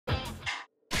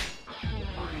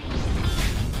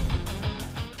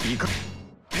いか。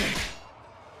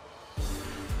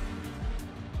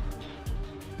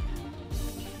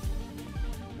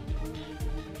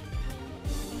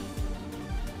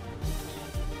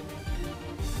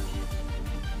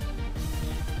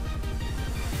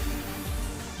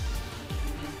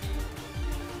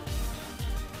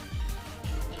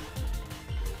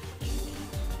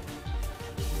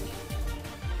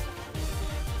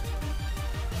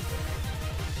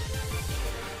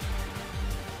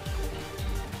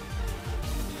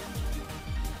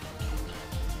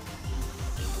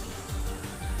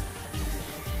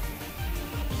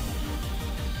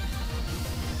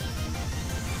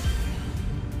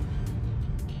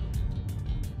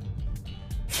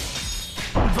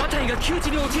馬隊が窮地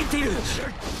に陥っている。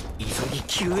急ぎ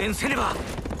救援せねば。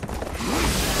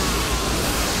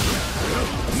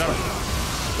なら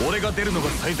俺が出るのが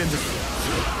最善です。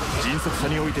迅速さ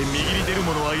において右に出る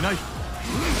者はいない。い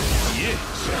え、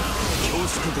恐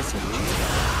縮ですが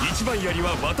一番槍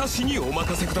は私にお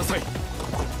任せください。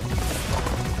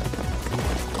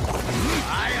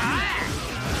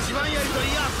一番槍と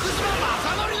いや福島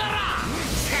正則なら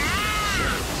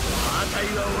馬隊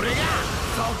は俺が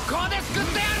速攻で救っ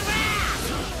てやるぜ。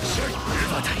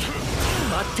馬隊、待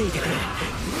っていてくれ。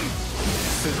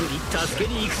すぐに助け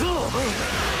に行くぞ。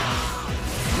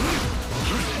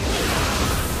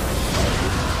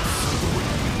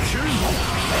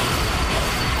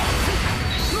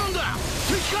なんだ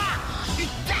敵か。いっ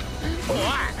たお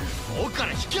い、奥から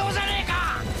卑怯じゃねえか。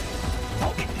行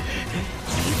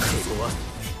くぞは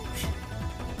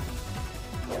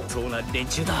そうな連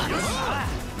中だ。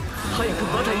早く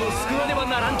馬隊を救わねば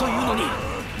ならんというのに。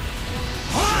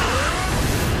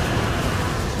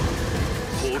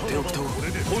放っておくと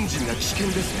本陣が危険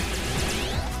ですね。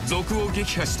賊を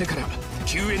撃破してから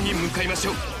救援に向かいまし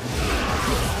ょう。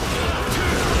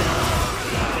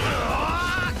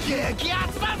激ア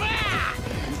ツだぜ。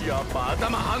やっぱ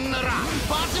頭はんなら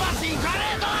バチバチいか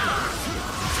ねえ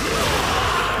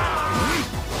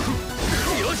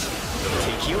と。よし、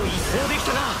敵を一掃でき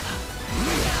たな。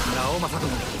直政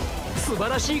殿、素晴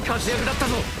らしい活躍だった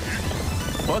ぞ。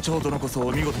馬長殿こそ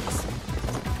お見事です。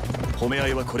褒め合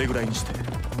いはこれぐらいにして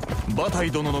馬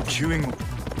隊殿の救援を。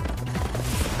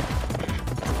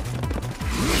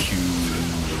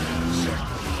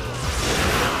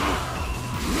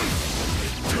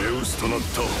手薄となっ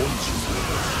た本陣、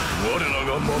我ら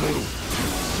が守ろう。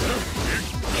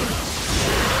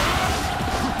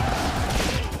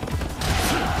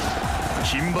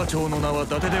金馬長の名は伊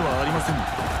達ではありません。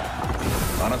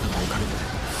あなたのおかげで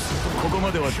ここ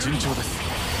までは順調です。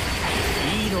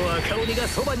いいの赤鬼が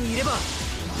そばにいれば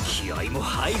気合も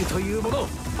入るというもの。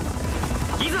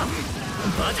いざ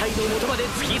馬隊の元まで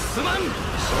突き進まん。俺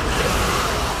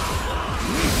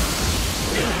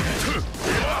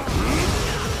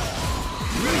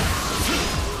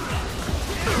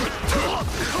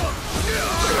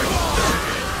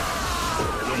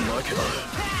の負けだ。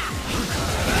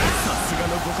さすがの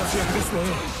ご活躍ですね。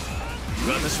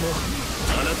私も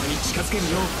あなたに近づける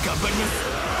よう頑張ります。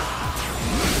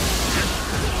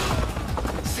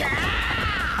さあ、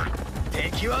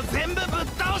敵は全部ぶっ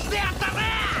倒してやったぜ。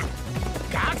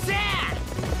学生、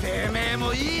てめえ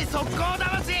もいい速攻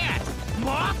魂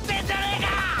持ってんじゃねえか。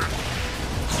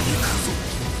行くぞ。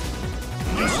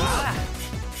よし。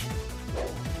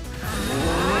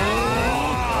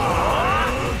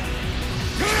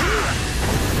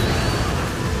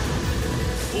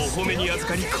お褒めに預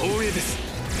かり光栄です。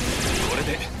これ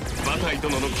で馬隊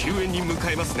殿の救援に向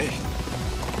かえますね。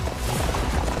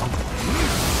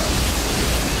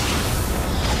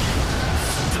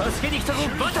助けに来たぞ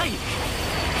馬隊。ど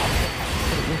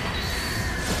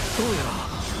うやら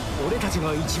俺たち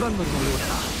が一番乗りのようだ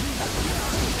な。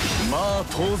まあ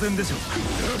当然でしょう。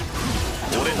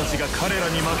俺たちが彼ら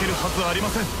に負けるはずありま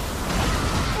せん。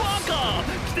若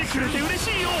来てくれて嬉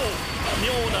しいよ。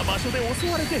妙な場所で襲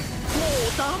われてもう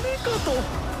ダメかと。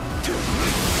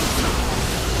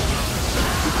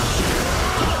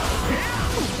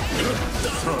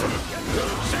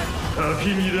かき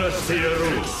乱してやろう。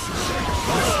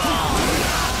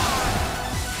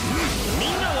みん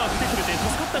なが来てくれて助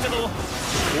かったけど、こん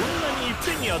なにいっ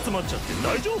ぺんに集まっちゃって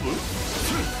大丈夫？う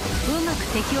まく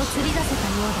敵を釣り出せた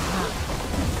ようだな。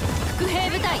伏兵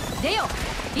部隊出よ、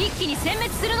一気に殲滅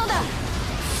するのだ。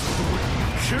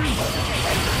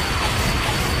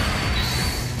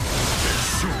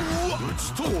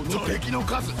この敵の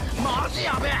数マジ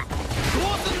やべえ。ど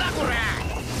うすんだこれ。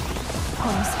こ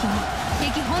の隙に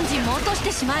敵本陣も落とし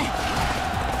てしまえ。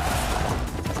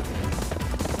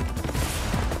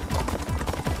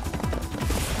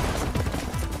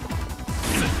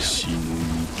死ぬ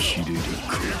切れる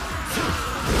か。耐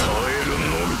えるの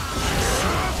み。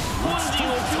本陣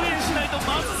を救援しないと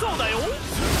まずそうだよ。けど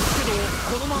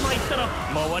このまま行ったら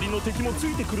周りの敵もつ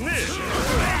いてくるね。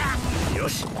よ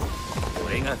し、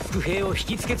俺が伏兵を引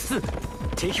きつけつつ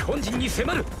敵本陣に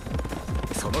迫る。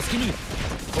その隙に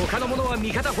他の者は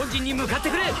味方本陣に向かって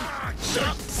くれ。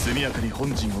速やかに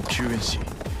本陣を救援し、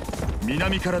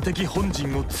南から敵本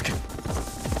陣をつけ、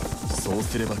そう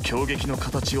すれば強撃の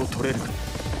形を取れるか。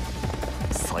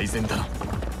最善だな。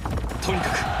とにか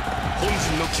く本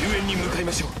陣の救援に向かい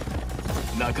ましょう。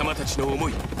仲間たちの思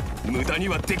い無駄に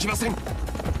はできません。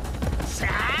さ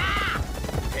あ、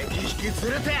敵引き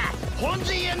連れて本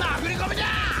陣への振り込みだ。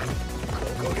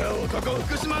ここが男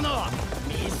福島の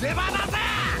見せ場だぜ。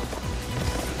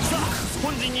さあ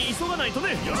本陣に急がないと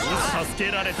ね。助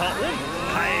けられた恩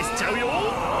返しちゃうよ。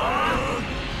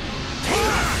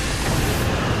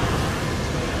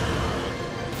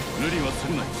無理はす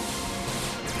るなよ。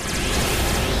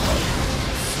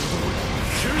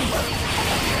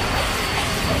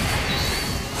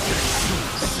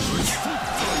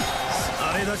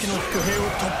あれだけの伏兵を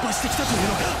突破してきたという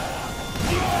のか。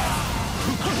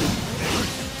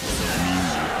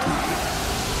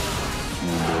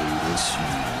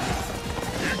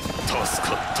助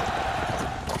かった。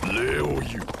礼を言う。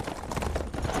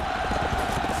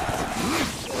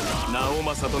直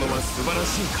政殿は素晴らし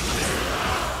い方で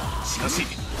す。しかし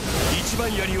一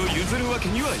番槍を譲るわけ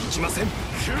にはいきません。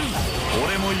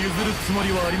俺も譲るつも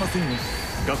りはありませんよ、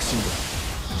学信だ。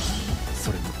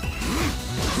それに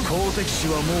好敵手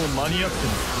はもう間に合って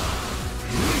ます。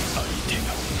相手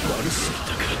が悪すぎ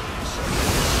たか。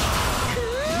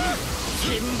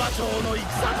金馬町の戦っ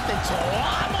て超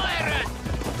燃える。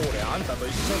俺あんたと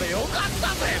一緒でよかった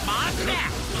ぜ、マジで。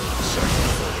それ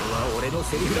は俺の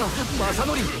セリフだ、正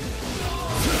則。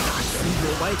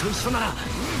お前と一緒なら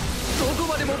どこ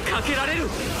までもかけられる。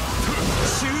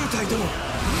周隊殿、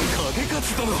影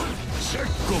勝殿、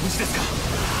ご無事ですか。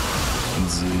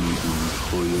ずいぶん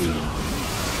早いな。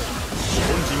本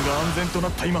陣が安全とな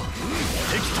った今、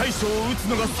敵大将を撃つ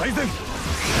のが最善。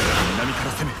南か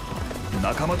ら攻め、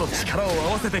仲間と力を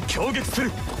合わせて強撃す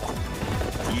る。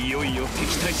いよいよ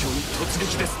敵大将に突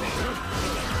撃ですね。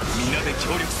皆で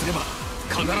協力すれば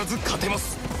必ず勝てま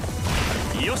す。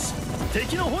よし、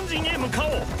敵の本陣へ向かお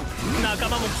う。仲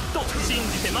間もきっと信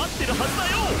じて待ってるはずだ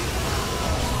よ。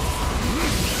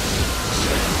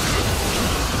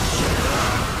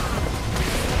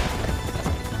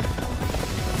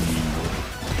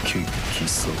決起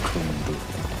盛んだ。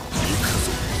行くぞ。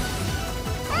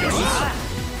よし。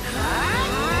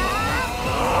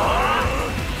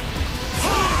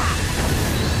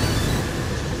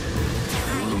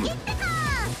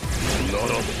なら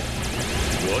ば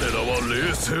我らは冷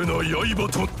静な刃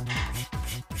と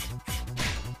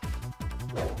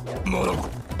ならば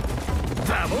馬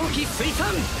毛機水産、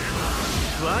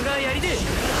我が槍で敵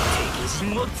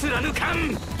陣を貫かん。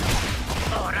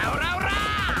オラオラオラ、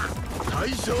大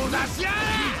将出しやれ。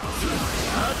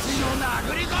蜂の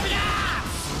殴り込みだ。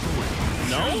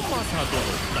直政殿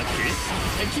だっ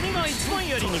け。君が一番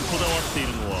槍にこだわっている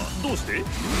のはどうして。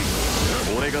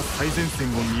俺が最前線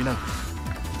を担う。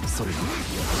それが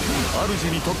主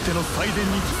にとっての最善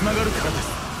につながるからです。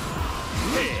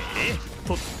へえ、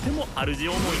とっても主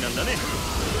思いなんだね。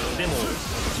でも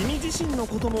君自身の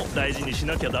ことも大事にし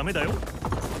なきゃダメだよ。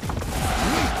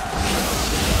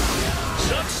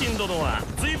学信殿は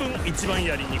随分一番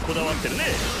槍にこだわってるね。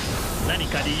何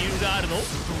か理由があるの。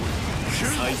最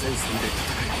前線で戦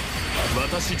い、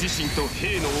私自身と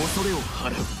兵の恐れを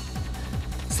払う。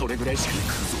それぐらいしか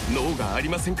脳があり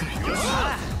ませんから。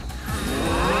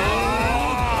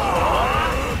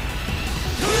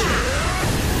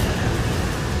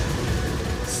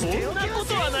そんなこ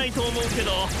とはないと思うけ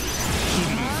ど、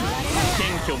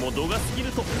謙虚も度が過ぎ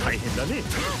ると大変だね。オリン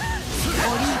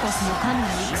ポスの神の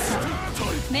戦、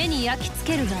目に焼き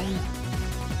付けるがいい。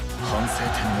反省点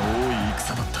の多い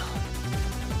戦だった。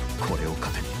これを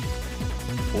糧に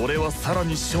俺はさら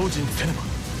に精進せねば。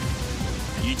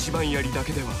一番槍だ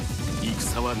けでは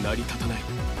戦は成り立たない。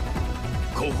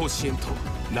後方支援と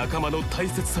仲間の大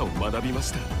切さを学びま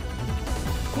した。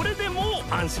これでも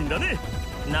う安心だね。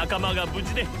仲間が無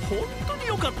事で本当に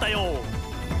よかったよ。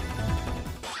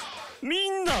み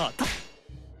んな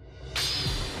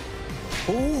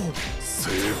おお、成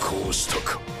功した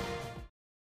か。